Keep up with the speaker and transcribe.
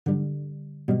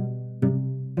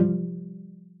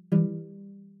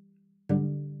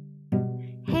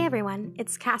everyone,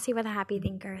 it's Cassie with A Happy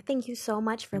Thinker. Thank you so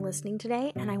much for listening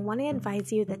today, and I want to advise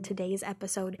you that today's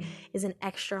episode is an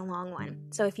extra long one.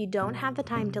 So if you don't have the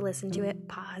time to listen to it,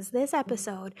 pause this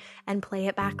episode and play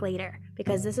it back later,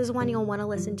 because this is one you'll want to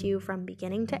listen to from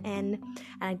beginning to end,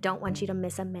 and I don't want you to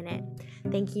miss a minute.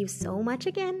 Thank you so much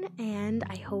again, and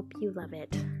I hope you love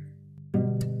it.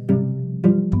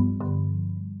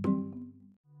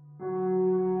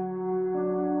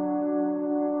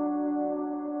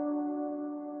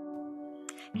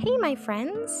 Hey my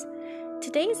friends!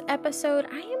 Today's episode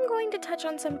I am going to touch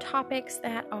on some topics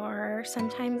that are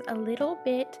sometimes a little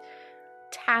bit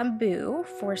taboo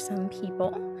for some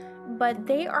people, but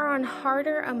they are on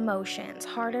harder emotions,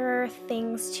 harder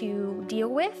things to deal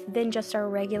with than just our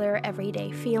regular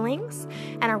everyday feelings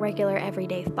and our regular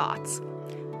everyday thoughts.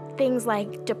 Things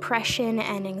like depression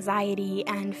and anxiety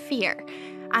and fear.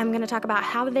 I'm going to talk about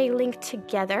how they link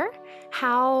together,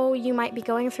 how you might be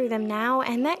going through them now,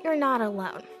 and that you're not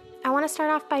alone. I want to start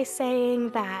off by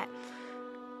saying that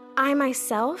I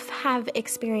myself have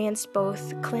experienced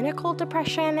both clinical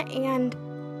depression and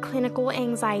clinical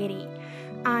anxiety.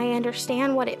 I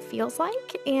understand what it feels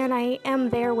like, and I am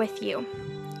there with you.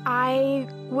 I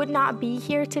would not be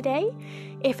here today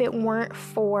if it weren't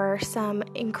for some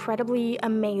incredibly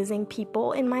amazing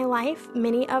people in my life,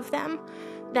 many of them,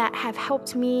 that have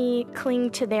helped me cling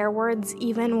to their words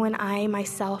even when I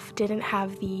myself didn't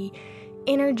have the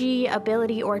energy,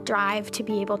 ability, or drive to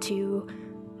be able to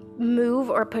move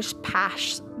or push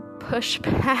past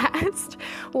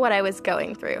what I was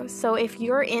going through. So if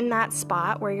you're in that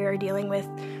spot where you're dealing with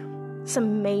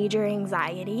some major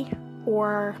anxiety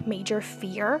or major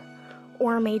fear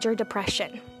or major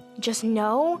depression, just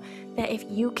know that if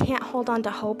you can't hold on to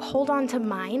hope, hold on to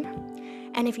mine.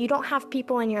 And if you don't have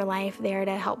people in your life there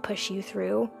to help push you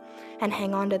through and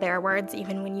hang on to their words,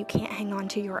 even when you can't hang on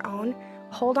to your own,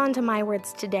 hold on to my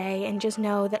words today and just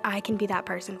know that I can be that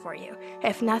person for you.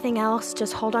 If nothing else,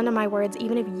 just hold on to my words.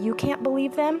 Even if you can't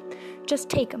believe them, just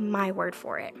take my word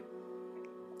for it.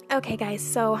 Okay, guys,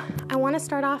 so I want to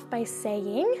start off by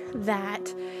saying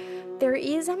that there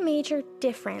is a major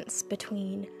difference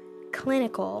between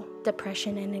clinical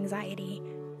depression and anxiety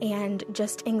and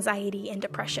just anxiety and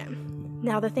depression.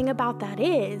 Now, the thing about that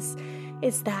is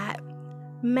that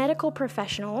medical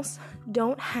professionals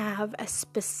don't have a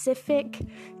specific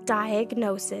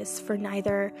diagnosis for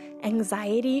neither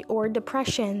anxiety or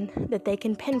depression that they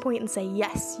can pinpoint and say,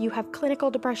 yes, you have clinical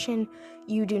depression,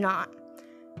 you do not.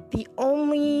 The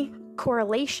only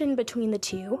correlation between the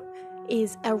two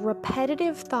is a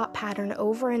repetitive thought pattern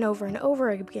over and over and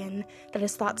over again that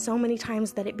is thought so many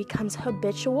times that it becomes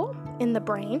habitual in the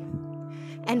brain.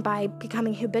 And by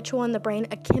becoming habitual in the brain,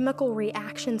 a chemical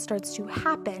reaction starts to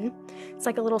happen. It's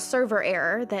like a little server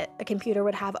error that a computer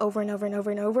would have over and over and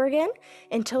over and over again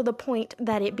until the point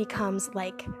that it becomes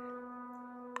like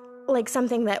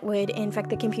something that would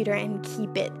infect the computer and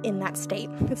keep it in that state.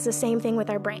 It's the same thing with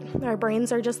our brain. Our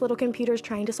brains are just little computers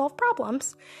trying to solve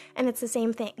problems, and it's the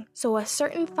same thing. So a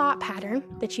certain thought pattern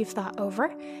that you've thought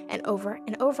over and over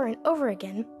and over and over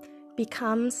again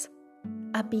becomes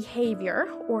a behavior,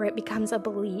 or it becomes a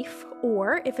belief,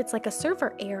 or if it's like a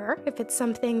server error, if it's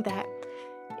something that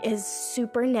is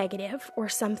super negative or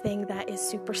something that is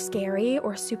super scary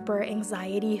or super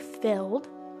anxiety filled,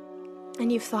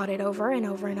 and you've thought it over and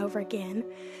over and over again,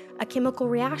 a chemical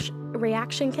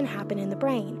reaction can happen in the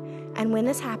brain. And when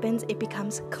this happens, it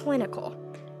becomes clinical.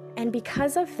 And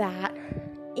because of that,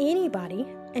 anybody,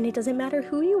 and it doesn't matter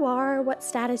who you are, what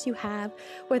status you have,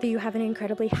 whether you have an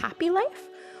incredibly happy life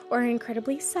or an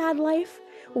incredibly sad life,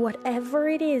 whatever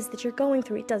it is that you're going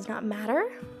through, it does not matter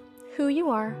who you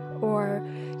are or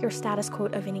your status quo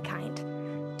of any kind.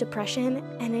 Depression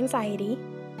and anxiety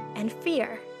and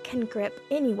fear can grip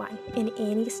anyone in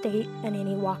any state and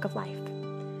any walk of life.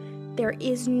 There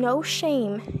is no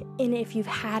shame in if you've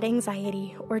had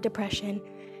anxiety or depression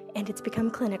and it's become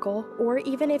clinical, or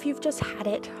even if you've just had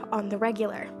it on the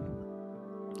regular.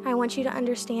 I want you to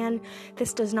understand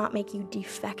this does not make you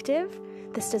defective.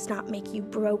 This does not make you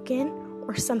broken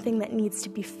or something that needs to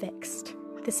be fixed.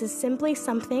 This is simply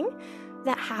something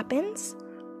that happens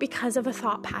because of a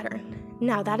thought pattern.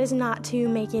 Now, that is not to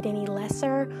make it any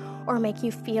lesser or make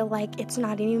you feel like it's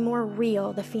not any more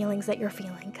real, the feelings that you're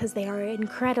feeling, because they are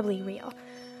incredibly real.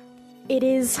 It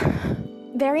is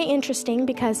very interesting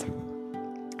because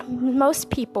most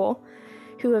people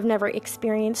who have never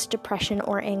experienced depression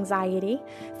or anxiety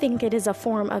think it is a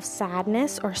form of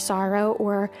sadness or sorrow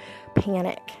or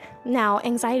panic. Now,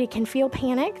 anxiety can feel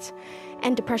panicked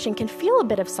and depression can feel a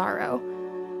bit of sorrow,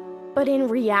 But in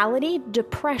reality,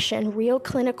 depression, real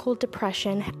clinical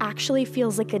depression, actually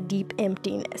feels like a deep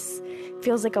emptiness. It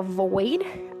feels like a void,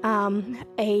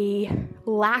 a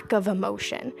lack of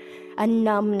emotion, a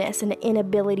numbness, an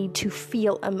inability to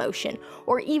feel emotion,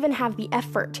 or even have the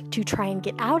effort to try and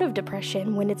get out of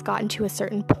depression when it's gotten to a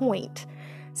certain point.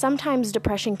 Sometimes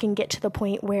depression can get to the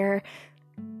point where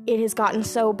it has gotten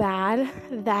so bad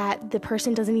that the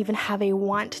person doesn't even have a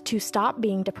want to stop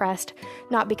being depressed,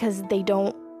 not because they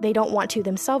don't want to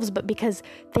themselves, but because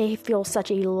they feel such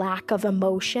a lack of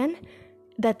emotion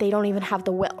that they don't even have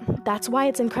the will. That's why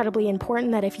it's incredibly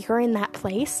important that if you're in that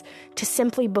place, to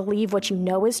simply believe what you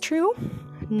know is true,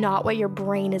 not what your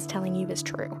brain is telling you is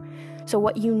true. So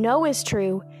what you know is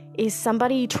true is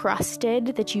somebody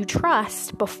trusted that you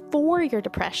trust before your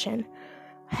depression.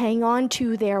 Hang on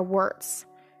to their words.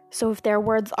 So if their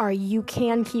words are, you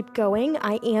can keep going,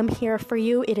 I am here for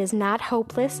you, it is not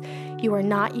hopeless, you are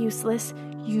not useless,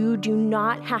 you do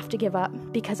not have to give up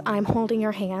because I'm holding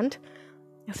your hand.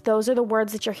 If those are the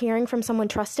words that you're hearing from someone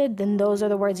trusted, then those are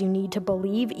the words you need to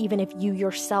believe, even if you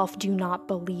yourself do not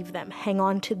believe them. Hang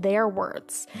on to their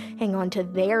words. Hang on to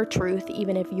their truth,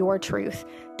 even if your truth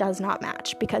does not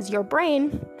match, because your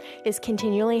brain is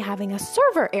continually having a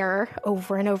server error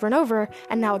over and over and over,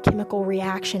 and now a chemical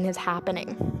reaction is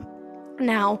happening.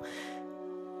 Now,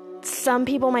 some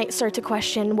people might start to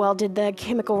question, well, did the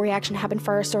chemical reaction happen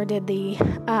first, or did the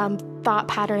thought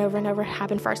pattern over and over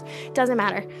happen first? Doesn't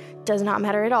matter. Does not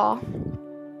matter at all.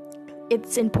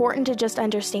 It's important to just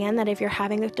understand that if you're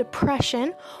having a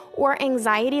depression or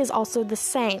anxiety is also the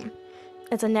same.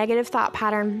 It's a negative thought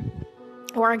pattern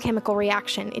or a chemical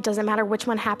reaction. It doesn't matter which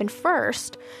one happened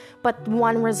first, but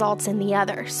one results in the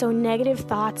other. So negative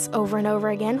thoughts over and over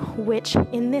again, which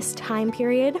in this time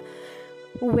period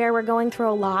where we're going through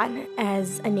a lot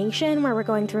as a nation, where we're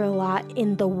going through a lot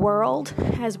in the world,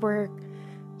 as we're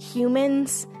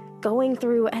humans going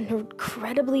through an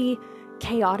incredibly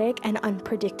chaotic and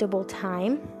unpredictable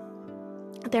time,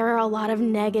 there are a lot of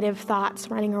negative thoughts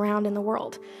running around in the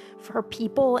world for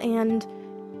people and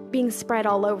being spread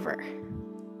all over.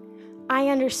 I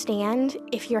understand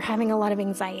if you're having a lot of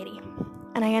anxiety,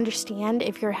 and I understand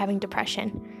if you're having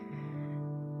depression.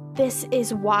 This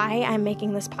is why I'm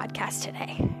making this podcast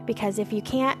today, because if you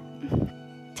can't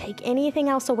take anything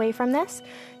else away from this,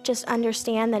 just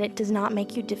understand that it does not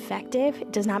make you defective.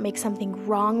 It does not make something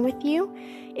wrong with you.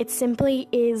 It simply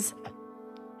is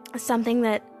something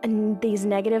that these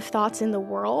negative thoughts in the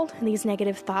world, these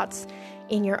negative thoughts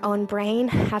in your own brain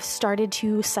have started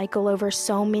to cycle over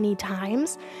so many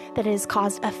times that it has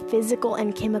caused a physical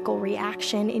and chemical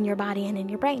reaction in your body and in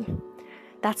your brain.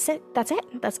 That's it.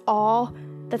 That's all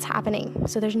that's happening.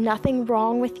 So there's nothing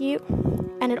wrong with you.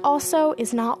 And it also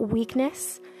is not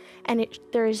weakness. And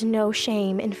there is no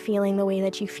shame in feeling the way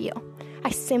that you feel. I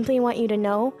simply want you to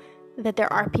know that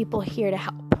there are people here to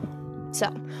help.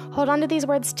 So hold on to these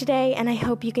words today, and I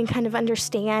hope you can kind of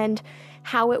understand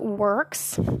how it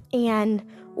works and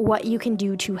what you can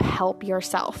do to help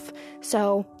yourself.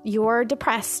 So you're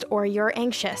depressed or you're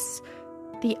anxious.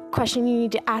 The question you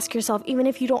need to ask yourself, even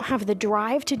if you don't have the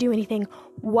drive to do anything,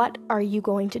 what are you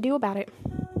going to do about it?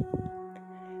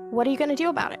 What are you going to do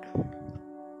about it?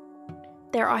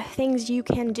 There are things you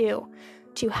can do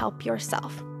to help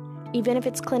yourself. Even if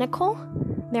it's clinical,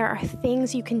 there are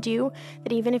things you can do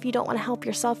that even if you don't want to help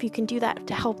yourself, you can do that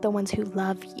to help the ones who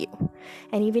love you.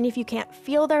 And even if you can't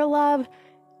feel their love,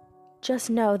 just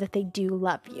know that they do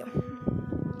love you.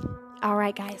 All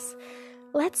right, guys,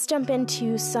 let's jump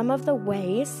into some of the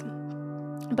ways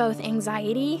both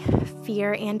anxiety,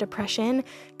 fear, and depression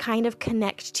kind of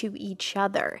connect to each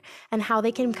other, and how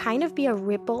they can kind of be a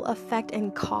ripple effect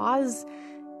and cause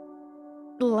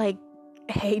like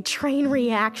a chain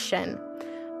reaction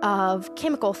of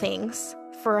chemical things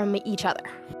from each other.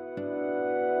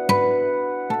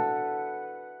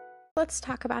 Let's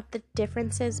talk about the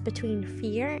differences between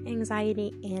fear,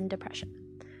 anxiety, and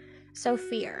depression. So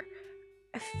fear.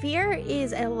 Fear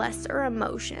is a lesser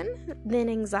emotion than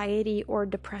anxiety or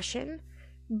depression,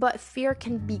 but fear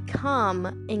can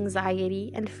become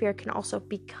anxiety and fear can also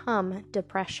become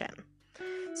depression.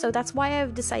 So that's why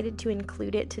I've decided to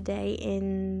include it today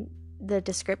in the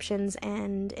descriptions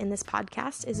and in this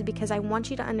podcast, is because I want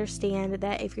you to understand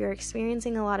that if you're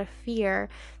experiencing a lot of fear,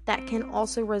 that can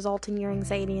also result in your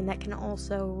anxiety and that can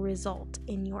also result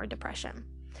in your depression.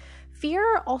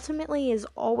 Fear ultimately is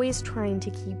always trying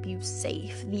to keep you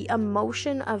safe. The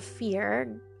emotion of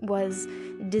fear was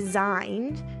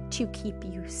designed to keep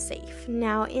you safe.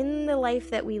 Now, in the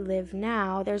life that we live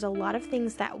now, there's a lot of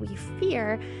things that we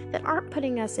fear that aren't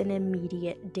putting us in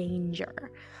immediate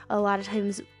danger. A lot of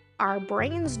times our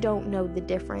brains don't know the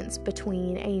difference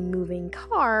between a moving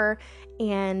car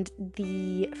and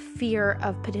the fear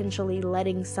of potentially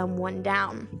letting someone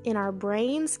down. In our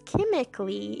brains,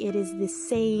 chemically, it is the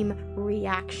same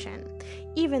reaction.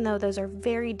 Even though those are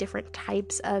very different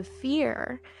types of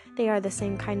fear, they are the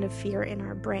same kind of fear in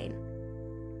our brain.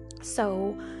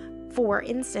 So, for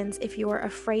instance, if you're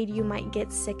afraid you might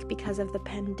get sick because of the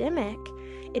pandemic,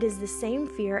 it is the same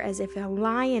fear as if a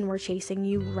lion were chasing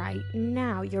you right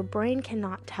now. Your brain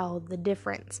cannot tell the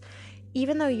difference.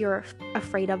 Even though you're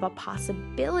afraid of a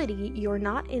possibility, you're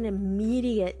not in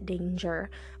immediate danger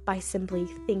by simply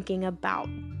thinking about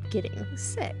getting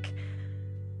sick.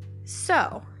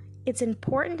 So, it's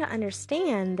important to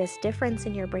understand this difference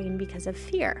in your brain because of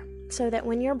fear, so that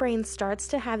when your brain starts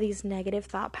to have these negative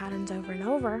thought patterns over and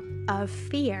over of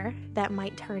fear that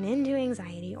might turn into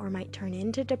anxiety or might turn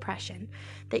into depression,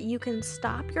 that you can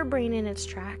stop your brain in its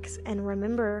tracks and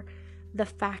remember the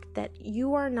fact that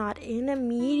you are not in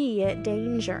immediate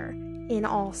danger in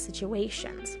all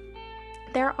situations.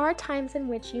 There are times in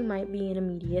which you might be in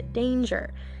immediate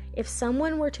danger. If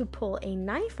someone were to pull a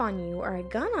knife on you or a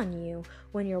gun on you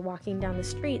when you're walking down the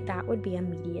street, that would be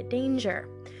immediate danger.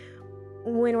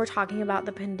 When we're talking about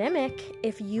the pandemic,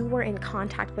 if you were in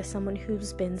contact with someone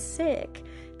who's been sick,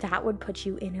 that would put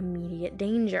you in immediate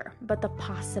danger. But the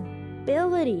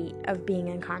possibility of being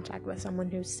in contact with someone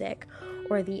who's sick,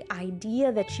 or the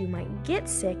idea that you might get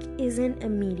sick, isn't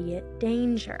immediate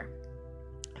danger.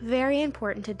 Very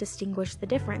important to distinguish the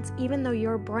difference, even though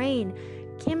your brain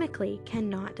chemically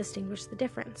cannot distinguish the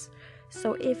difference.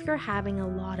 So if you're having a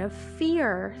lot of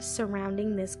fear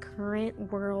surrounding this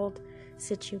current world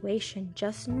situation,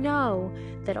 just know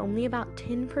that only about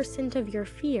 10% of your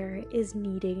fear is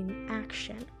needing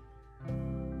action.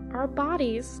 Our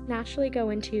bodies naturally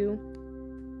go into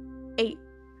a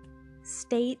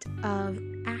state of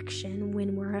action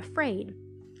when we're afraid.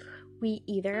 We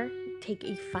either take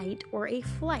a fight or a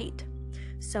flight.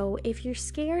 So if you're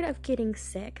scared of getting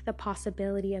sick, the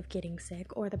possibility of getting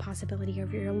sick, or the possibility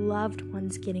of your loved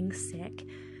ones getting sick,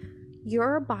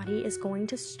 your body is going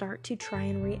to start to try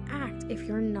and react if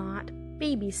you're not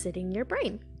babysitting your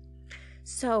brain.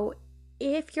 So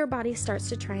if your body starts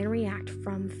to try and react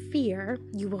from fear,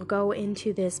 you will go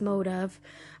into this mode of,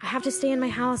 I have to stay in my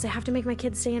house, I have to make my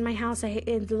kids stay in my house,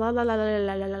 la la la la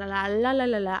la la la la la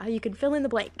la la. You can fill in the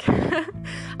blank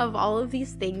of all of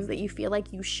these things that you feel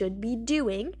like you should be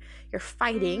doing. You're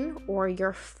fighting, or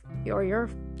you're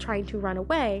trying to run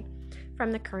away from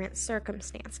the current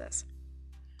circumstances.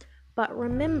 But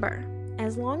remember,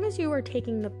 as long as you are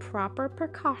taking the proper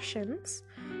precautions,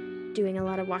 doing a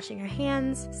lot of washing your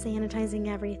hands, sanitizing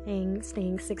everything,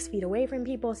 staying 6 feet away from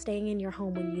people, staying in your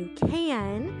home when you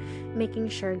can, making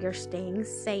sure you're staying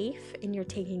safe and you're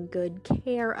taking good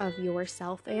care of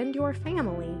yourself and your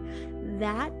family,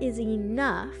 that is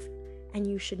enough, and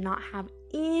you should not have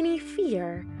any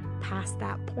fear past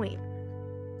that point.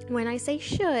 When I say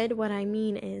should, what I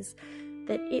mean is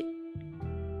that it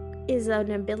is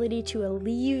an ability to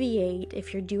alleviate.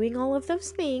 If you're doing all of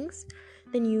those things,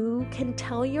 then you can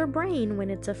tell your brain when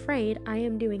it's afraid, I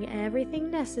am doing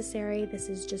everything necessary. This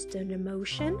is just an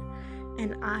emotion,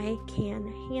 and I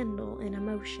can handle an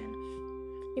emotion.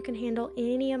 You can handle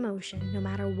any emotion, no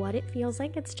matter what it feels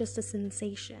like. It's just a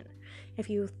sensation. If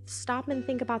you stop and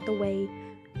think about the way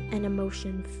an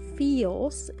emotion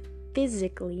feels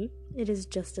physically, it is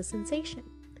just a sensation.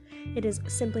 It is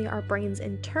simply our brains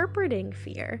interpreting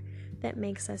fear that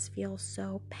makes us feel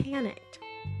so panicked.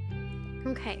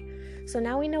 Okay, so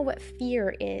now we know what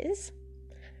fear is.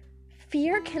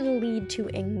 Fear can lead to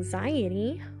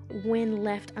anxiety when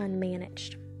left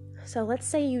unmanaged. So let's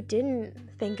say you didn't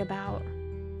think about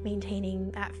maintaining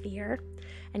that fear,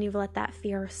 and you've let that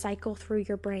fear cycle through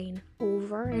your brain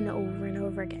over and over and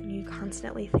over again. You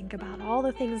constantly think about all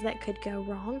the things that could go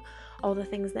wrong, all the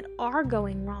things that are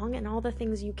going wrong, and all the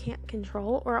things you can't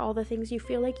control, or all the things you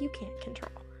feel like you can't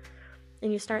control.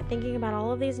 And you start thinking about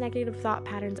all of these negative thought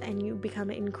patterns, and you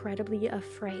become incredibly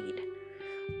afraid.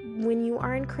 When you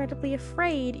are incredibly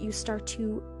afraid, you start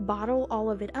to bottle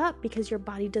all of it up because your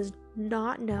body does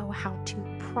not know how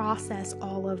to process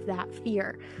all of that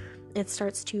fear. It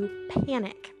starts to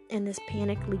panic, and this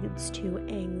panic leads to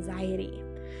anxiety.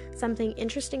 Something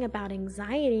interesting about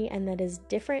anxiety, and that is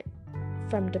different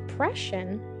from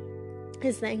depression,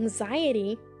 is that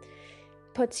anxiety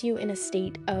puts you in a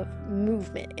state of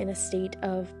movement, in a state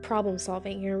of problem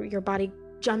solving. Your body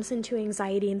jumps into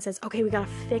anxiety and says, okay, we gotta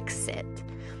fix it.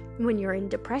 When you're in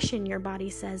depression, your body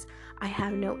says, I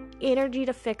have no energy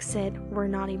to fix it. We're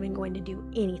not even going to do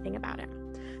anything about it.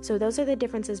 So those are the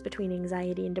differences between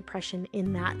anxiety and depression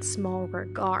in that small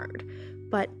regard.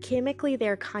 but chemically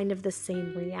they're kind of the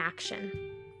same reaction.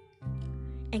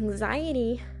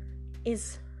 Anxiety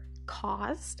is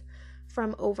caused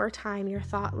from over time, your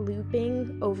thought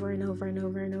looping over and over and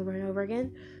over and over and over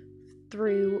again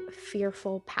through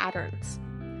fearful patterns.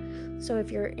 So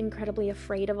if you're incredibly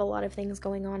afraid of a lot of things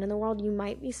going on in the world, you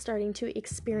might be starting to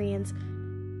experience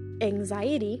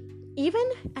anxiety, even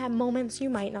at moments you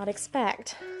might not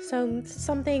expect. So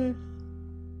something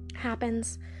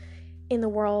happens in the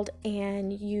world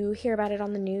and you hear about it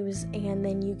on the news and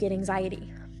then you get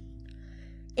anxiety.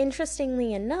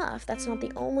 Interestingly enough, that's not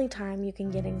the only time you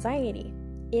can get anxiety.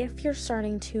 If you're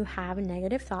starting to have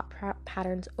negative thought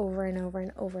patterns over and over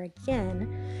and over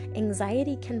again,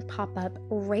 anxiety can pop up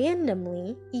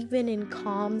randomly, even in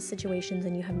calm situations,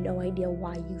 and you have no idea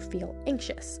why you feel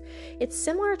anxious. It's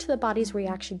similar to the body's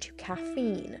reaction to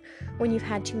caffeine. When you've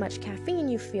had too much caffeine,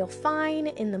 you feel fine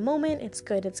in the moment, it's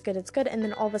good, and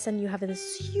then all of a sudden you have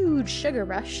this huge sugar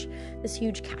rush, this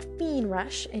huge caffeine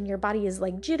rush, and your body is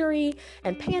like jittery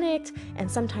and panicked,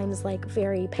 and sometimes like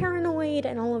very paranoid,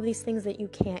 and all of these things that you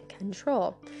can't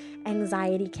control.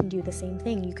 Anxiety can do the same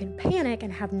thing. You can panic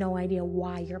and have no idea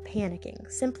why you're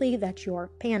panicking, simply that you're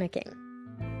panicking.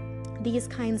 These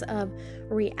kinds of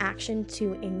reaction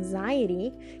to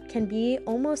anxiety can be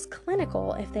almost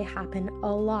clinical if they happen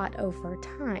a lot over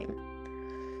time.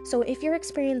 So if you're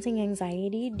experiencing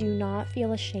anxiety, do not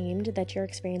feel ashamed that you're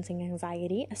experiencing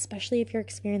anxiety, especially if you're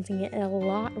experiencing it a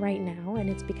lot right now and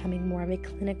it's becoming more of a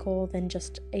clinical than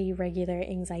just a regular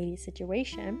anxiety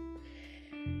situation.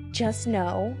 Just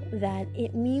know that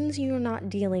it means you're not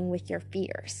dealing with your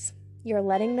fears. You're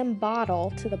letting them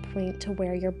bottle to the point to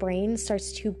where your brain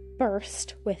starts to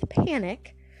burst with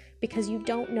panic because you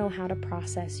don't know how to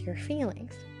process your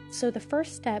feelings. So the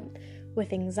first step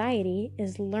with anxiety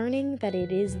is learning that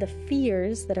it is the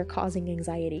fears that are causing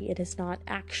anxiety. It is not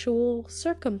actual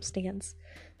circumstance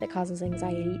that causes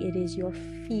anxiety. It is your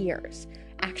fears.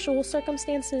 Actual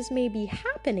circumstances may be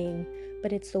happening,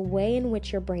 but it's the way in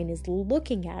which your brain is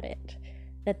looking at it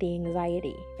that the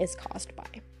anxiety is caused by.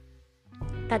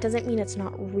 That doesn't mean it's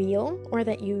not real or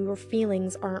that your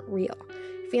feelings aren't real.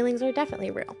 Feelings are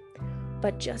definitely real.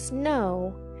 But just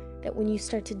know that when you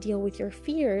start to deal with your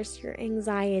fears, your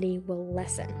anxiety will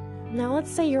lessen. Now, let's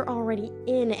say you're already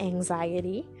in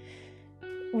anxiety.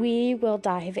 We will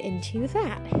dive into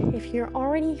that. If you're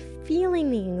already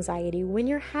feeling the anxiety, when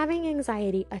you're having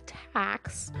anxiety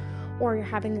attacks or you're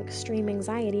having extreme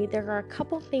anxiety, there are a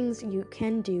couple things you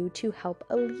can do to help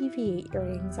alleviate your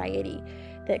anxiety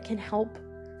that can help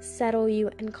settle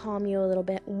you and calm you a little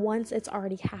bit once it's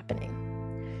already happening.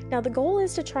 Now, the goal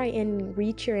is to try and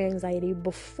reach your anxiety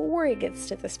before it gets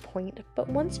to this point, but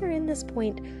once you're in this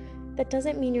point, that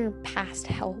doesn't mean you're past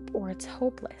help or it's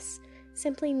hopeless. It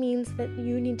simply means that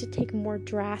you need to take more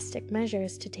drastic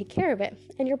measures to take care of it.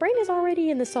 And your brain is already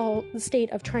in the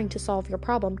state of trying to solve your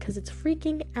problem because it's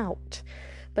freaking out.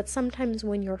 But sometimes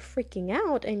when you're freaking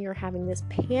out and you're having this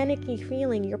panicky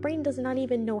feeling, your brain does not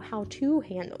even know how to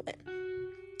handle it.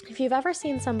 If you've ever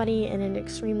seen somebody in an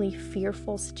extremely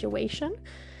fearful situation,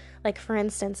 like for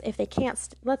instance, if they can't,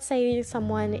 let's say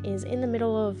someone is in the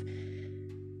middle of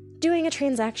doing a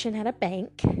transaction at a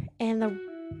bank and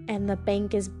the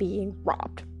bank is being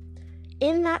robbed.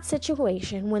 In that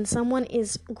situation, when someone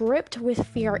is gripped with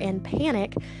fear and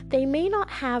panic, they may not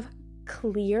have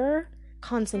clear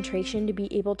concentration to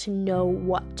be able to know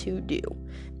what to do.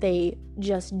 They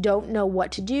just don't know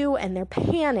what to do and they're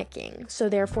panicking, so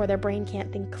therefore their brain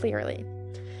can't think clearly.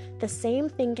 The same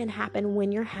thing can happen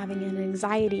when you're having an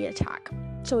anxiety attack.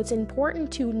 So it's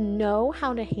important to know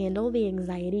how to handle the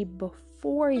anxiety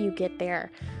before you get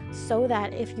there, so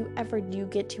that if you ever do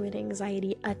get to an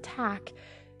anxiety attack,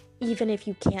 even if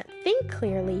you can't think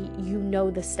clearly, you know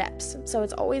the steps. So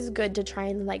it's always good to try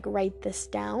and write this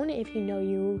down if you know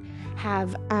you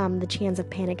have the chance of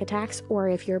panic attacks, or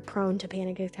if you're prone to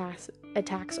panic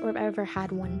attacks or have ever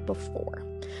had one before.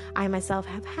 I myself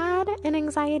have had an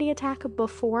anxiety attack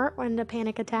before and a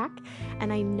panic attack,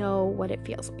 and I know what it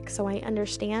feels like. So I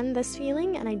understand this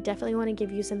feeling, and I definitely want to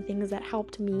give you some things that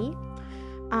helped me.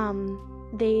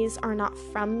 These are not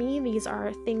from me. These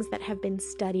are things that have been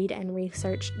studied and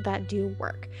researched that do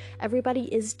work.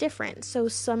 Everybody is different, so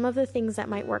some of the things that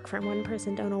might work for one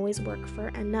person don't always work for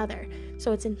another.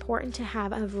 So it's important to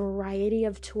have a variety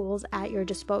of tools at your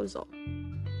disposal.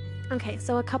 Okay,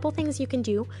 so a couple things you can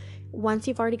do once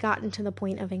you've already gotten to the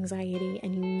point of anxiety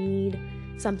and you need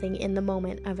something in the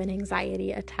moment of an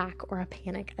anxiety attack or a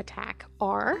panic attack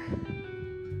are: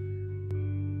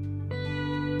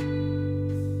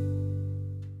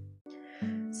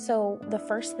 So the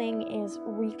first thing is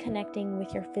reconnecting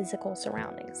with your physical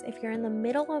surroundings. If you're in the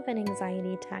middle of an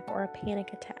anxiety attack or a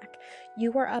panic attack,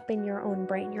 you are up in your own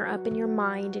brain, you're up in your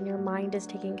mind, and your mind is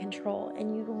taking control,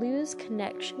 and you lose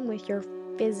connection with your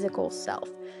physical self.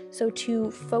 So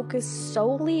to focus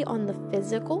solely on the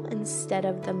physical instead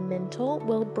of the mental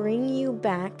will bring you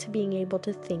back to being able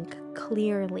to think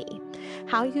clearly.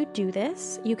 How you do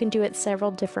this, you can do it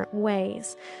several different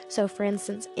ways. So for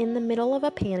instance, in the middle of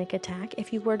a panic attack,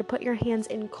 if you were to put your hands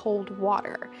in cold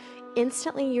water,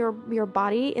 instantly your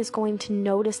body is going to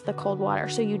notice the cold water.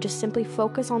 So you just simply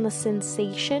focus on the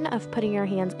sensation of putting your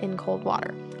hands in cold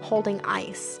water. Holding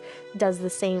ice does the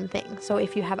same thing. So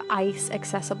if you have ice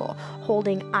accessible,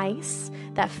 holding ice,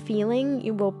 that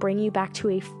feeling will bring you back to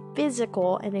a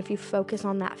physical, and if you focus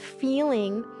on that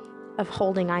feeling of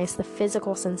holding ice, the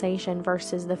physical sensation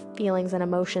versus the feelings and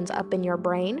emotions up in your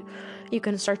brain, you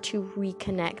can start to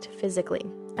reconnect physically.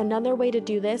 Another way to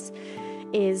do this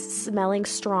is smelling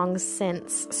strong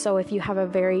scents. So if you have a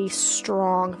very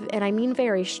strong, and I mean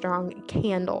very strong,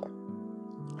 candle,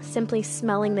 simply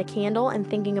smelling the candle and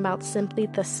thinking about simply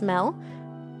the smell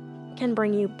can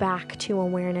bring you back to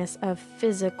awareness of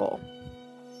physical.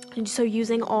 And so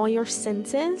using all your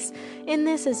senses in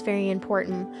this is very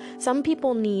important. Some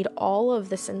people need all of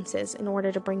the senses in order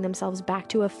to bring themselves back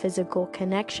to a physical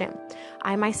connection.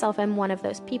 I myself am one of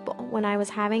those people. When I was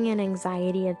having an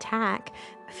anxiety attack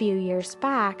a few years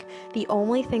back, the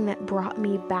only thing that brought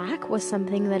me back was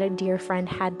something that a dear friend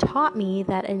had taught me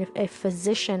that a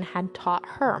physician had taught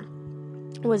her,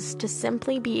 was to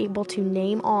simply be able to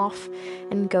name off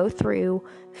and go through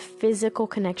physical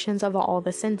connections of all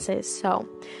the senses. So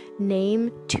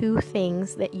name 2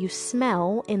 things that you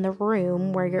smell in the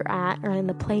room where you're at or in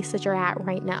the place that you're at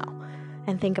right now,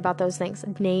 and think about those things.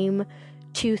 Name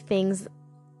 2 things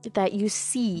that you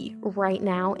see right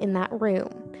now in that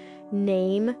room.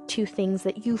 Name 2 things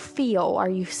that you feel. Are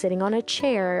you sitting on a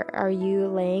chair? Are you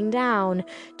laying down?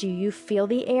 Do you feel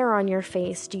the air on your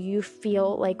face? Do you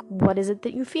feel like, what is it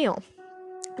that you feel?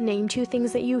 Name 2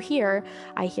 things that you hear.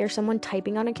 I hear someone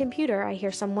typing on a computer. I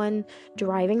hear someone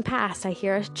driving past. I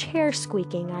hear a chair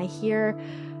squeaking. I hear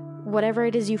whatever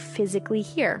it is you physically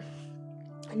hear.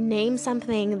 Name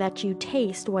something that you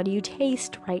taste. What do you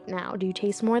taste right now? Do you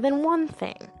taste more than one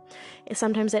thing?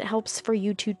 Sometimes it helps for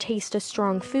you to taste a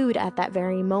strong food at that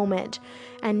very moment.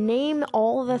 And name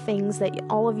all the things that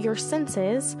all of your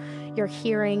senses, your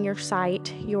hearing, your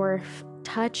sight, your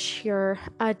touch, your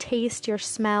taste, your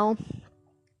smell,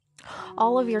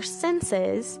 all of your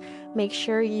senses, make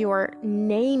sure you're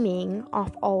naming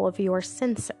off all of your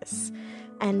senses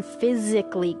and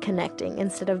physically connecting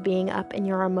instead of being up in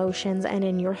your emotions and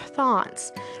in your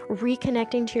thoughts.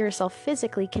 Reconnecting to yourself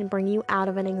physically can bring you out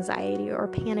of an anxiety or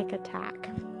panic attack.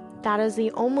 That is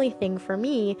the only thing for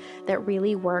me that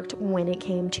really worked when it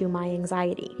came to my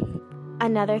anxiety.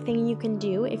 Another thing you can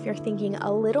do if you're thinking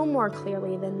a little more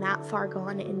clearly than that far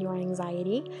gone in your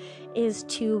anxiety is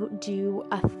to do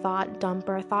a thought dump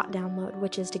or a thought download,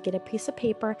 which is to get a piece of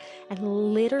paper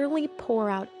and literally pour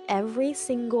out every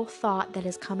single thought that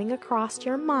is coming across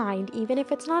your mind, even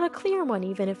if it's not a clear one,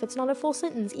 even if it's not a full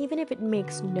sentence, even if it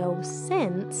makes no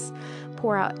sense.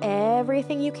 Pour out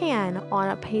everything you can on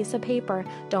a piece of paper.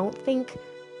 Don't think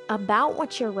about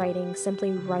what you're writing,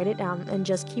 simply write it down and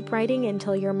just keep writing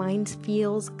until your mind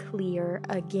feels clear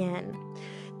again.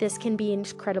 This can be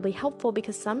incredibly helpful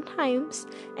because sometimes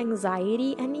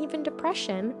anxiety and even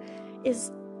depression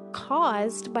is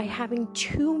caused by having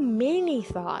too many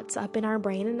thoughts up in our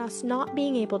brain and us not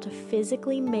being able to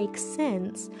physically make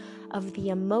sense of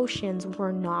the emotions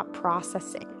we're not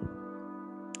processing.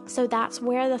 So that's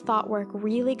where the thought work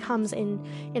really comes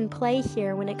in play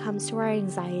here when it comes to our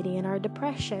anxiety and our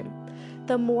depression.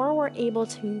 The more we're able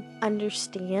to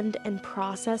understand and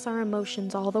process our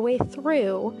emotions all the way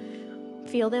through,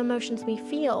 feel the emotions we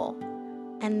feel,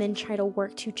 and then try to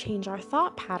work to change our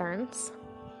thought patterns,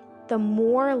 the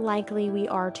more likely we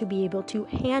are to be able to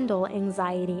handle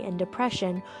anxiety and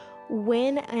depression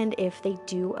when and if they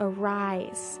do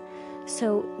arise.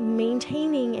 So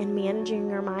maintaining and managing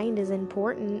your mind is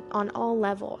important on all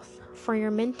levels for your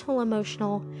mental,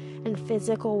 emotional, and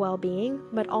physical well-being,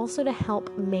 but also to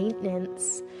help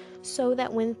maintenance so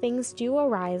that when things do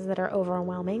arise that are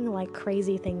overwhelming, like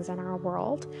crazy things in our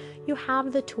world, you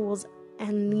have the tools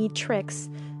and the tricks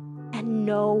and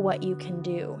know what you can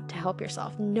do to help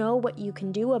yourself. Know what you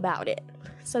can do about it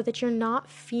so that you're not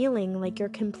feeling like you're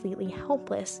completely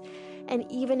helpless. And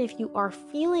even if you are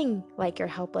feeling like you're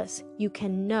helpless, you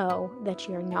can know that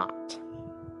you're not.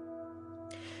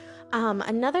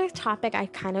 Another topic I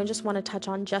kind of just want to touch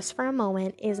on just for a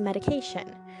moment is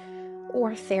medication.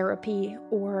 or therapy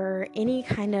or any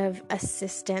kind of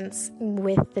assistance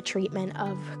with the treatment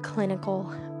of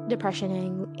clinical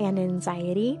depression and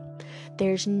anxiety.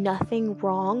 There's nothing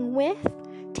wrong with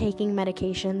taking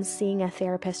medications, seeing a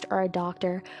therapist or a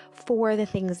doctor for the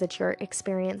things that you're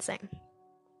experiencing.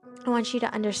 I want you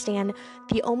to understand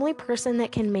the only person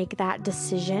that can make that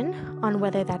decision on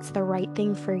whether that's the right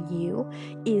thing for you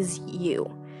is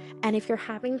you. And if you're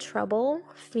having trouble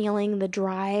feeling the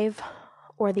drive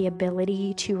or the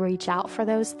ability to reach out for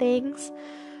those things,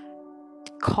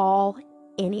 call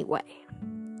anyway.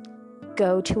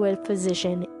 Go to a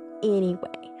physician anyway.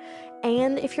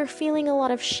 And if you're feeling a lot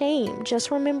of shame,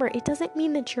 just remember it doesn't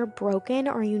mean that you're broken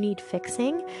or you need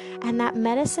fixing. And that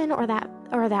medicine or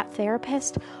that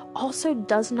therapist also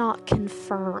does not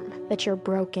confirm that you're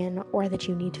broken or that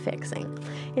you need fixing.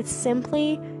 It's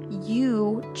simply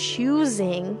you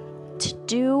choosing to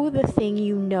do the thing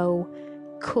you know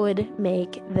could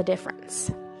make the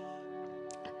difference.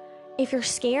 If you're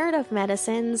scared of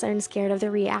medicines and scared of the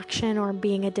reaction or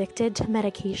being addicted to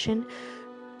medication,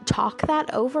 talk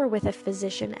that over with a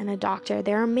physician and a doctor.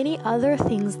 There are many other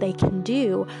things they can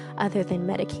do other than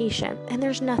medication, and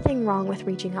there's nothing wrong with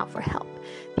reaching out for help.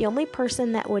 The only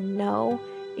person that would know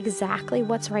exactly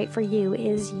what's right for you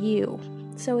is you.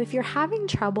 So if you're having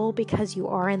trouble because you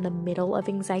are in the middle of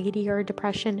anxiety or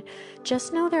depression,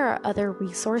 just know there are other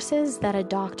resources that a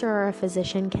doctor or a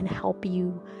physician can help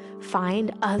you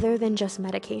find other than just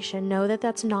medication. Know that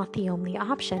that's not the only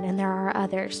option, and there are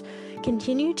others.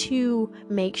 Continue to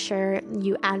make sure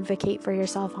you advocate for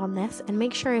yourself on this, and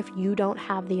make sure if you don't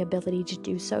have the ability to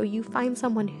do so, you find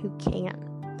someone who can.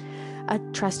 A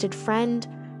trusted friend,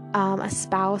 a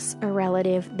spouse, a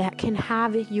relative that can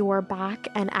have your back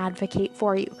and advocate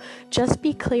for you. Just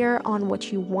be clear on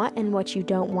what you want and what you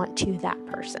don't want to that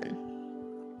person.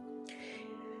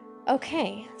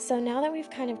 Okay, so now that we've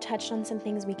kind of touched on some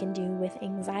things we can do with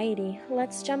anxiety,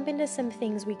 let's jump into some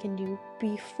things we can do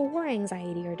before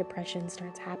anxiety or depression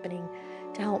starts happening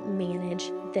to help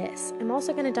manage this. I'm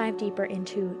also going to dive deeper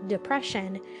into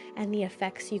depression and the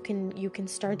effects you can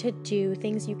start to do,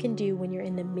 things you can do when you're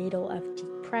in the middle of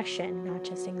depression, not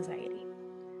just anxiety.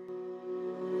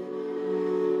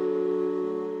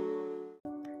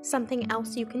 Something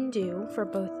else you can do for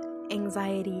both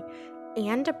anxiety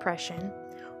and depression,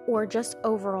 or just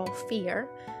overall fear.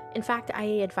 In fact, I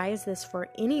advise this for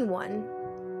anyone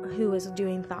who is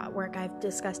doing thought work. I've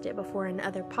discussed it before in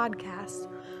other podcasts,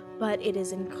 but it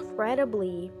is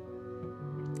incredibly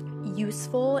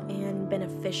useful and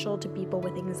beneficial to people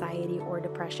with anxiety or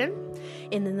depression.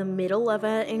 In the middle of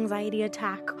an anxiety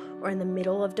attack or in the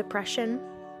middle of depression.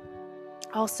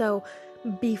 Also,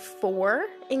 before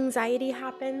anxiety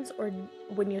happens, or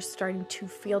when you're starting to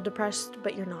feel depressed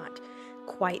but you're not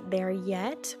quite there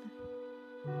yet,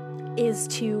 is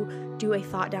to do a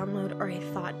thought download or a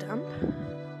thought dump.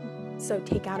 So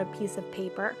take out a piece of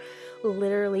paper,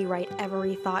 literally write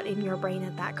every thought in your brain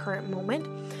at that current moment.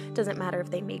 Doesn't matter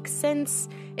if they make sense.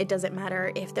 It doesn't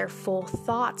matter if they're full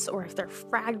thoughts or if they're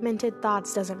fragmented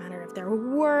thoughts. Doesn't matter if they're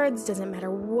words. Doesn't matter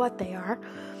what they are.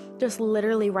 Just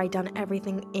literally write down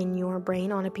everything in your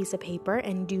brain on a piece of paper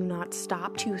and do not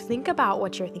stop to think about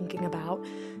what you're thinking about.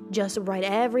 Just write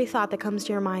every thought that comes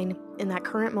to your mind in that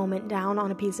current moment down on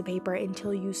a piece of paper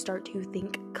until you start to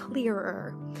think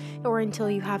clearer or until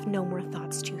you have no more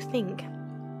thoughts to think.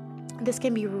 This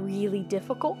can be really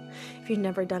difficult if you've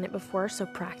never done it before, so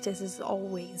practice is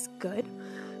always good.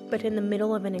 But in the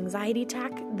middle of an anxiety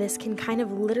attack, this can kind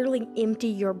of literally empty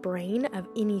your brain of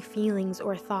any feelings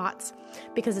or thoughts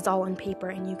because it's all on paper,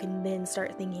 and you can then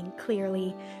start thinking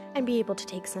clearly and be able to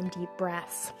take some deep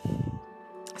breaths.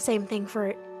 Same thing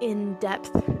for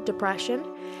in-depth depression.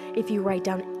 If you write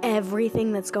down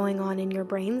everything that's going on in your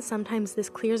brain, sometimes this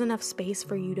clears enough space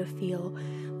for you to feel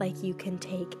like you can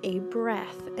take a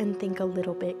breath and think a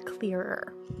little bit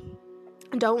clearer.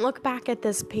 Don't look back at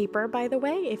this paper, by the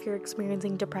way, if you're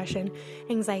experiencing depression,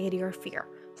 anxiety, or fear.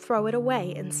 Throw it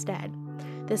away instead.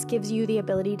 This gives you the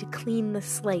ability to clean the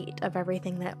slate of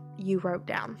everything that you wrote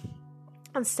down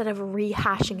instead of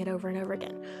rehashing it over and over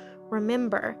again.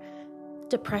 Remember,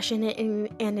 depression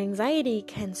and anxiety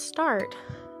can start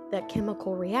that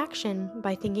chemical reaction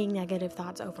by thinking negative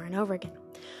thoughts over and over again.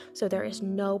 So there is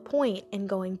no point in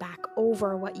going back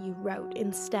over what you wrote.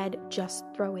 Instead, just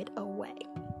throw it away.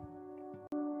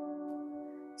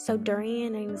 So during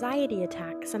an anxiety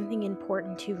attack, something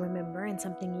important to remember and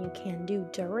something you can do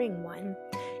during one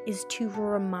is to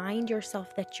remind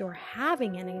yourself that you're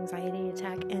having an anxiety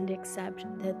attack and accept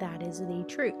that that is the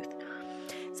truth.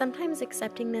 Sometimes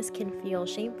accepting this can feel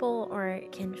shameful, or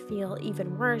it can feel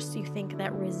even worse. You think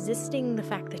that resisting the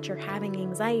fact that you're having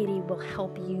anxiety will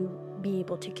help you be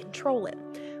able to control it.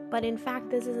 But in fact,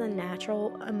 this is a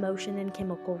natural emotion and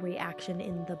chemical reaction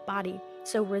in the body.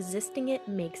 So resisting it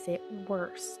makes it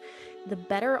worse. The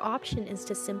better option is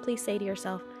to simply say to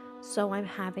yourself, so I'm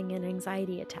having an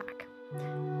anxiety attack.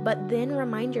 But then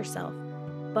remind yourself,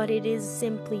 but it is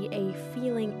simply a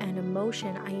feeling and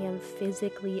emotion. I am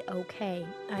physically okay.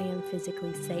 I am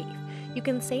physically safe. You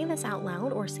can say this out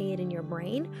loud or say it in your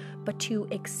brain, but to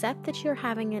accept that you're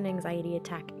having an anxiety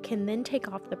attack can then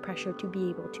take off the pressure to be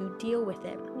able to deal with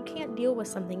it. You can't deal with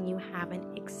something you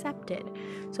haven't accepted.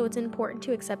 So it's important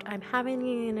to accept I'm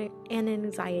having an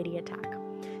anxiety attack.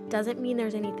 Doesn't mean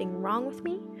there's anything wrong with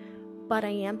me, but I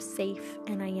am safe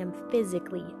and I am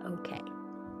physically okay.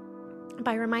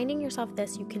 By reminding yourself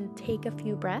this, you can take a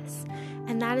few breaths,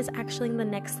 and that is actually the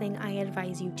next thing I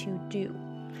advise you to do.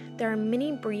 There are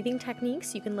many breathing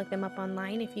techniques. You can look them up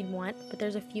online if you'd want, but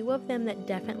there's a few of them that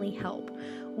definitely help.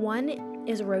 One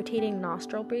is rotating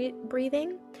nostril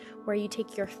breathing, where you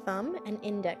take your thumb and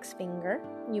index finger,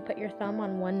 you put your thumb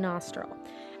on one nostril.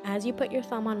 As you put your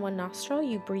thumb on one nostril,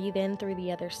 you breathe in through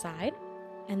the other side,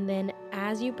 and then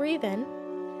as you breathe in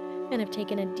and have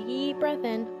taken a deep breath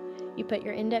in, you put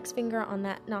your index finger on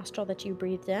that nostril that you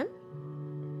breathed in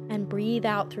and breathe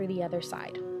out through the other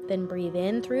side. Then breathe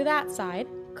in through that side,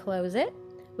 close it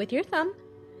with your thumb,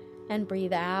 and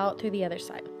breathe out through the other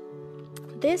side.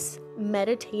 This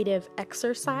meditative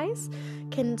exercise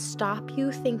can stop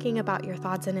you thinking about your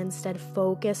thoughts and instead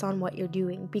focus on what you're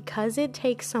doing. Because it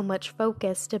takes so much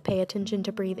focus to pay attention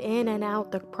to breathe in and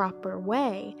out the proper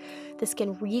way, this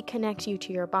can reconnect you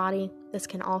to your body. This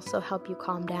can also help you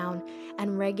calm down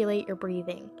and regulate your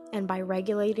breathing. And by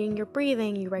regulating your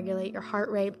breathing, you regulate your heart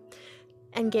rate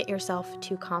and get yourself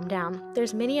to calm down.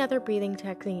 There's many other breathing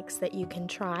techniques that you can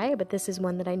try, but this is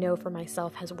one that I know for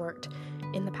myself has worked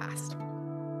in the past.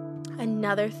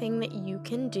 Another thing that you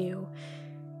can do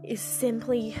is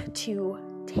simply to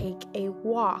take a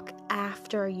walk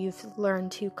after you've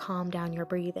learned to calm down your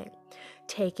breathing.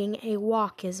 Taking a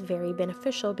walk is very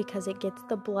beneficial because it gets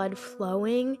the blood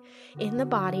flowing in the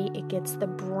body. It gets the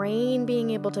brain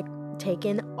being able to take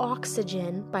in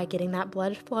oxygen by getting that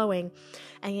blood flowing,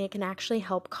 and it can actually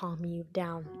help calm you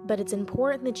down. But it's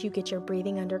important that you get your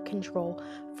breathing under control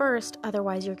first,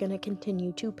 otherwise you're going to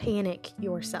continue to panic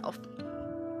yourself.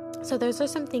 So those are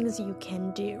some things you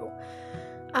can do.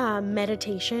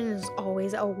 Meditation is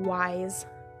always a wise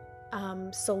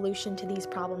solution to these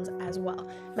problems as well.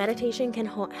 Meditation can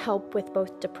help with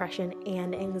both depression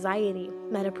and anxiety.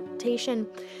 Meditation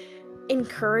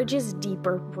encourages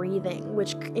deeper breathing,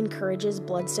 which encourages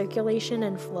blood circulation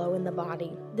and flow in the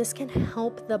body. This can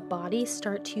help the body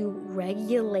start to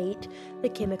regulate the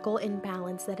chemical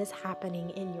imbalance that is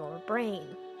happening in your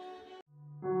brain.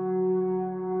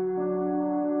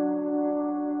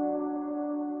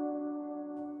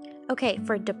 Okay,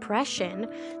 for depression,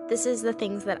 this is the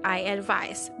things that I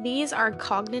advise. These are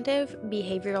cognitive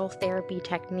behavioral therapy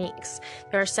techniques.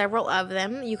 There are several of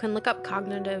them. You can look up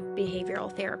cognitive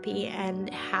behavioral therapy and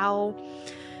how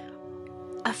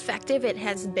effective it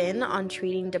has been on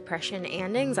treating depression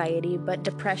and anxiety, but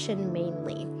depression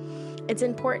mainly. It's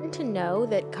important to know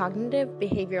that cognitive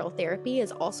behavioral therapy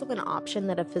is also an option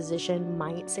that a physician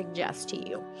might suggest to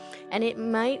you. And it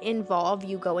might involve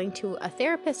you going to a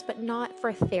therapist, but not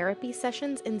for therapy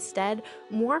sessions, instead,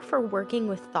 more for working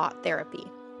with thought therapy.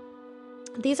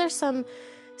 These are some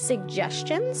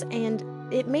suggestions, and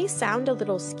it may sound a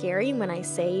little scary when I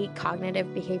say cognitive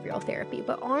behavioral therapy,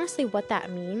 but honestly, what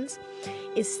that means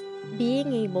is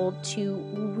being able to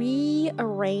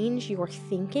rearrange your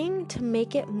thinking to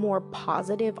make it more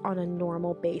positive on a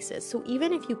normal basis. So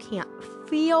even if you can't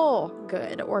feel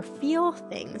good or feel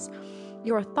things,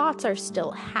 your thoughts are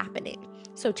still happening.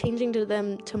 So changing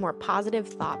them to more positive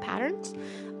thought patterns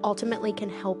ultimately can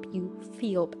help you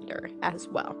feel better as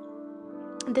well.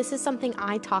 This is something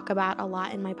I talk about a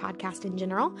lot in my podcast in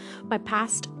general. My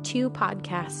past 2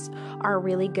 podcasts are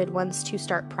really good ones to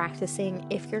start practicing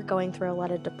if you're going through a lot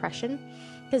of depression.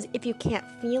 Because if you can't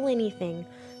feel anything,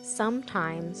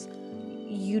 sometimes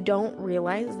you don't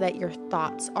realize that your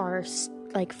thoughts are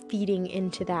like feeding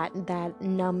into that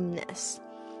numbness.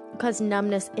 Because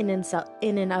numbness in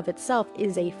and of itself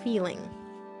is a feeling.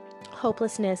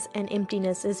 Hopelessness and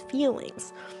emptiness is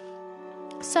feelings.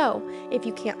 So, if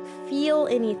you can't feel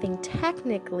anything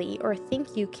technically or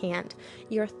think you can't,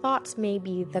 your thoughts may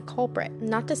be the culprit.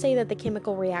 Not to say that the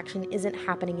chemical reaction isn't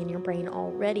happening in your brain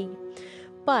already,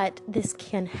 but this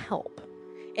can help.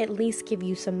 At least give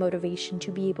you some motivation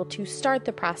to be able to start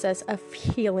the process of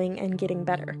healing and getting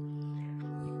better.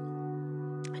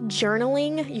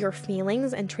 Journaling your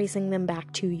feelings and tracing them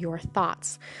back to your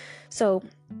thoughts. So,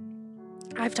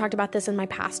 I've talked about this in my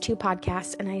past 2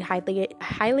 podcasts, and I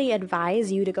highly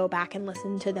advise you to go back and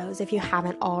listen to those if you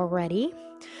haven't already.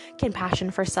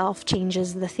 Compassion for self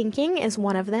changes the thinking is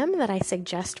one of them that I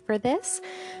suggest for this.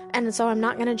 And so I'm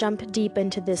not going to jump deep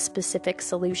into this specific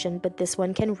solution, but this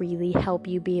one can really help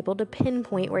you be able to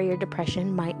pinpoint where your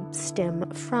depression might stem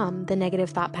from, the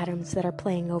negative thought patterns that are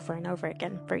playing over and over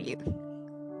again for you.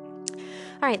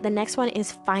 All right, the next one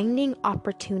is finding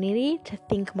opportunity to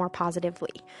think more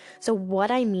positively. So what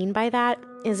I mean by that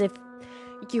is if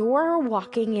you're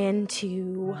walking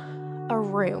into a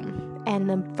room and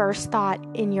the first thought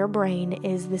in your brain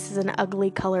is this is an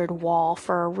ugly colored wall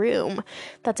for a room,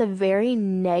 that's a very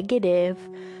negative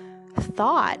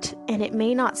thought, and it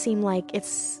may not seem like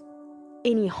it's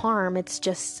any harm, it's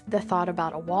just the thought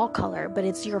about a wall color, but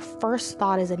it's your first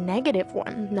thought is a negative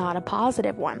one, not a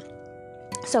positive one.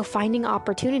 So finding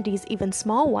opportunities, even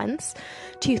small ones,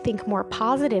 to think more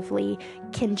positively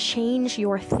can change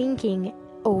your thinking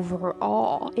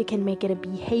overall. It can make it a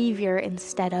behavior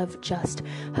instead of just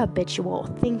habitual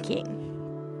thinking.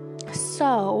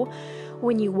 So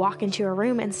when you walk into a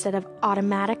room, instead of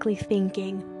automatically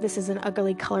thinking this is an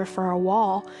ugly color for a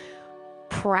wall,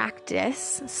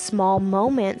 practice small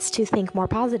moments to think more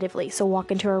positively. So walk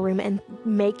into a room and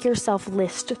make yourself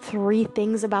list 3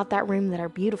 things about that room that are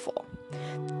beautiful.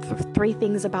 3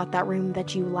 things about that room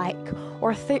that you like.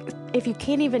 Or if you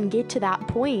can't even get to that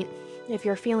point, if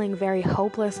you're feeling very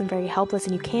hopeless and very helpless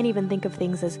and you can't even think of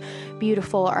things as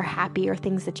beautiful or happy or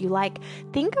things that you like,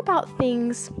 think about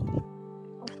things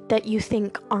that you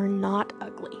think are not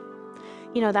ugly.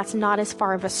 That's not as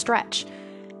far of a stretch.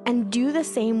 And do the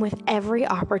same with every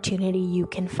opportunity you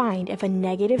can find. If a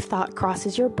negative thought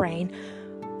crosses your brain,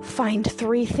 find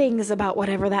 3 things about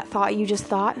whatever that thought you just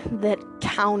thought that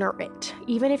counter it.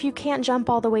 Even if you can't jump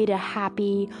all the way to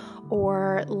happy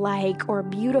or like or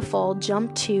beautiful,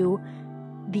 jump to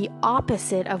the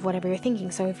opposite of whatever you're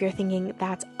thinking. So if you're thinking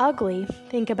that's ugly,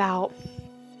 think about,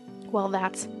 well,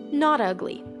 that's not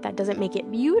ugly. That doesn't make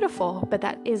it beautiful, but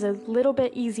that is a little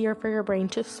bit easier for your brain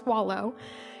to swallow,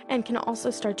 and can also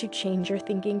start to change your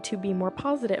thinking to be more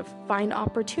positive. Find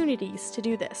opportunities to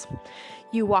do this.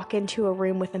 You walk into a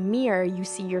room with a mirror, you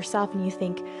see yourself and you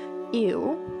think,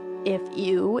 ew. If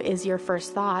ew is your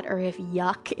first thought, or if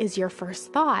yuck is your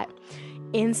first thought,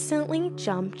 instantly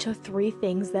jump to 3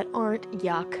 things that aren't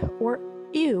yuck or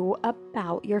ew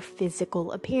about your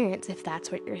physical appearance, if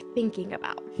that's what you're thinking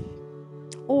about.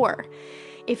 Or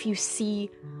if you see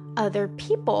other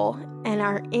people and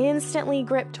are instantly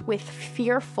gripped with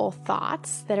fearful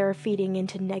thoughts that are feeding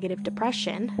into negative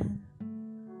depression,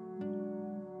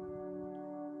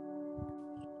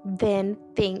 then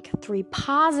think 3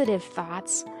 positive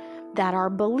thoughts that are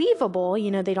believable.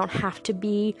 They don't have to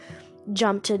be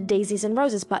jump to daisies and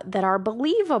roses, but that are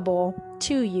believable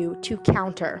to you to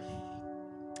counter.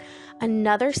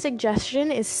 Another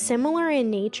suggestion is similar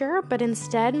in nature, but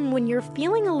instead when you're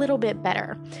feeling a little bit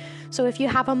better. So if you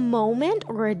have a moment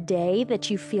or a day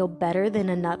that you feel better than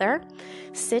another,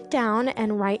 sit down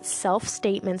and write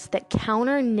self-statements that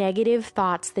counter negative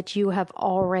thoughts that you have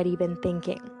already been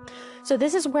thinking. So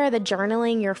this is where the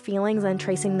journaling your feelings and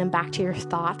tracing them back to your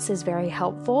thoughts is very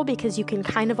helpful, because you can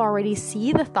kind of already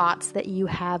see the thoughts that you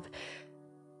have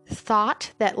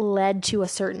thought that led to a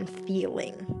certain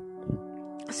feeling.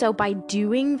 So by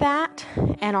doing that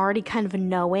and already kind of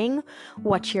knowing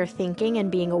what you're thinking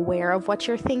and being aware of what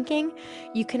you're thinking,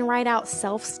 you can write out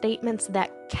self-statements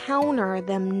that counter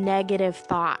them negative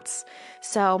thoughts.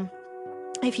 So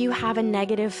if you have a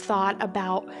negative thought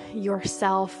about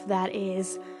yourself that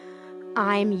is,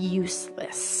 I'm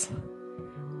useless,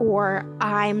 or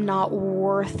I'm not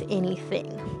worth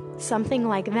anything, something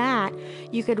like that,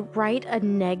 you could write a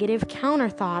negative counter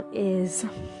thought is,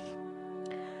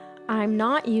 I'm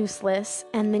not useless,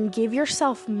 and then give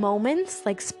yourself moments,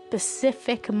 like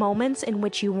specific moments in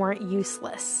which you weren't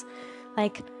useless.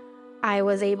 Like, I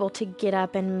was able to get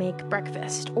up and make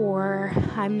breakfast, or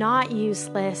I'm not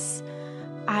useless,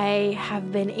 I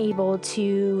have been able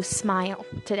to smile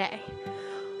today,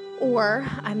 or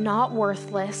I'm not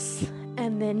worthless,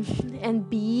 and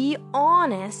be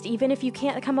honest. Even if you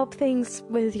can't come up with things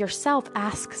with yourself,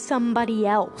 ask somebody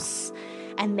else,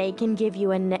 and they can give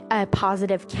you a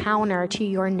positive counter to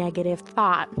your negative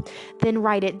thought. Then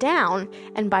write it down,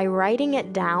 and by writing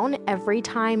it down, every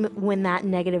time when that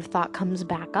negative thought comes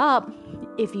back up,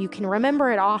 if you can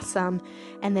remember it, awesome,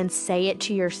 and then say it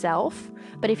to yourself.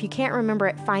 But if you can't remember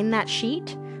it, find that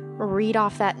sheet, read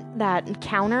off that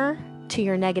counter to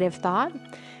your negative thought,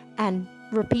 and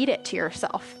repeat it to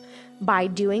yourself. By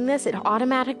doing this, it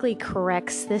automatically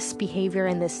corrects this behavior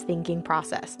and this thinking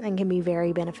process and can be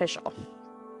very beneficial.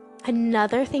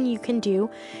 Another thing you can do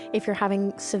if you're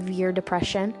having severe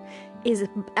depression is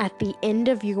at the end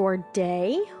of your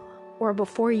day or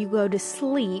before you go to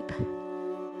sleep,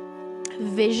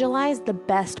 visualize the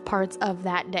best parts of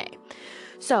that day.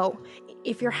 So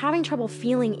if you're having trouble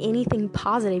feeling anything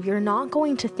positive, you're not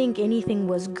going to think anything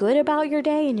was good about your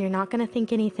day, and you're not going to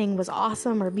think anything was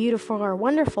awesome or beautiful or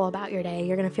wonderful about your day.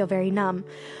 You're going to feel very numb.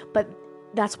 But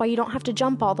that's why you don't have to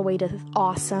jump all the way to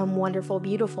awesome, wonderful,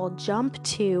 beautiful. Jump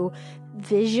to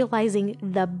visualizing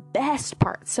the best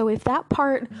part. So if that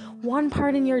part, one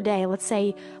part in your day, let's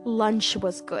say lunch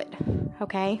was good,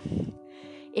 okay?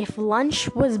 If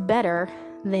lunch was better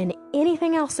than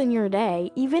anything else in your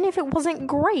day, even if it wasn't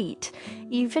great,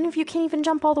 even if you can't even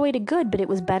jump all the way to good, but it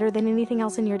was better than anything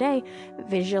else in your day,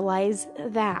 visualize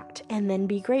that and then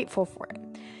be grateful for it.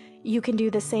 You can do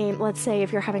the same, let's say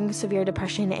if you're having severe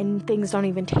depression and things don't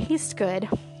even taste good,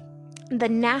 the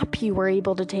nap you were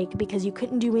able to take because you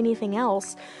couldn't do anything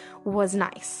else was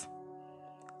nice.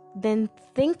 Then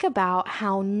think about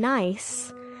how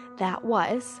nice that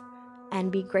was and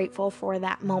be grateful for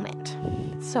that moment.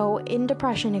 So in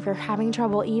depression, if you're having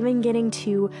trouble even getting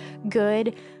to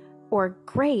good or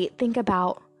great, think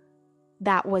about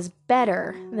that was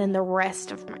better than the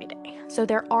rest of my day. So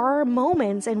there are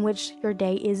moments in which your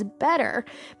day is better,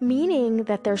 meaning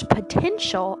that there's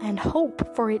potential and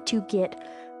hope for it to get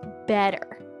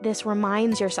better. This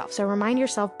reminds yourself. So remind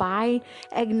yourself by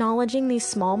acknowledging these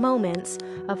small moments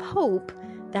of hope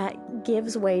that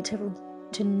gives way to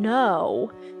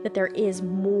know that there is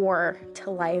more to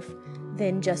life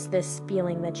than just this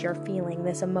feeling that you're feeling,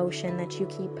 this emotion that you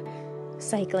keep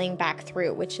cycling back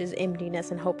through, which is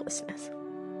emptiness and hopelessness.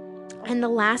 And the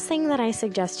last thing that I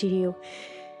suggest to you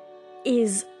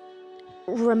is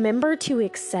remember to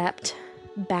accept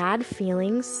bad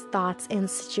feelings, thoughts, and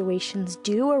situations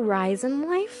do arise in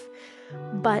life.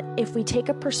 But if we take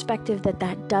a perspective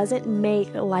that doesn't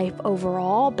make life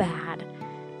overall bad,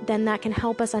 then that can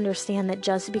help us understand that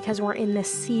just because we're in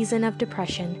this season of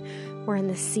depression, we're in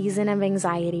the season of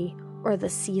anxiety, or the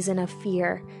season of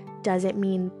fear, doesn't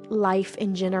mean life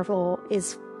in general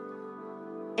is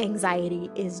anxiety,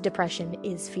 is depression,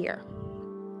 is fear.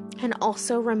 And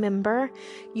also remember,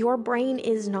 your brain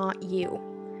is not you.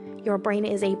 Your brain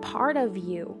is a part of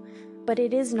you, but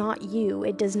it is not you.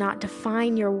 It does not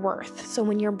define your worth. So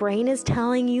when your brain is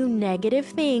telling you negative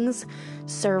things,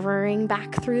 servering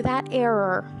back through that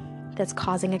error that's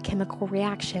causing a chemical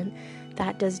reaction,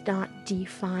 that does not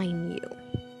define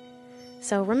you.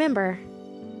 So remember,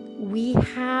 we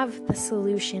have the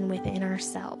solution within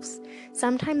ourselves.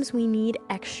 Sometimes we need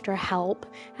extra help,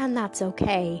 and that's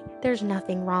okay. There's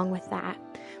nothing wrong with that.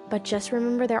 But just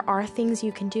remember, there are things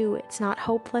you can do. It's not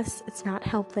hopeless, it's not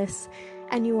helpless,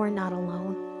 and you are not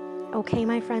alone. Okay,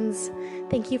 my friends,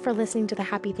 thank you for listening to The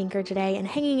Happy Thinker today and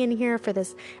hanging in here for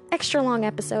this extra long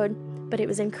episode, but it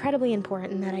was incredibly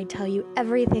important that I tell you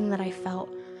everything that I felt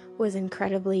was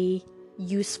incredibly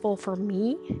useful for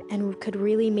me and could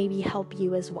really maybe help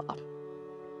you as well.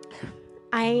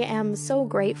 I am so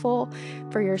grateful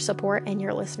for your support and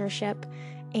your listenership,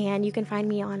 and you can find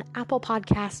me on Apple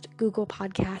Podcast, Google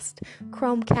Podcast,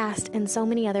 Chromecast, and so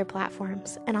many other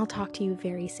platforms, and I'll talk to you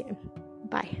very soon.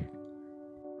 Bye.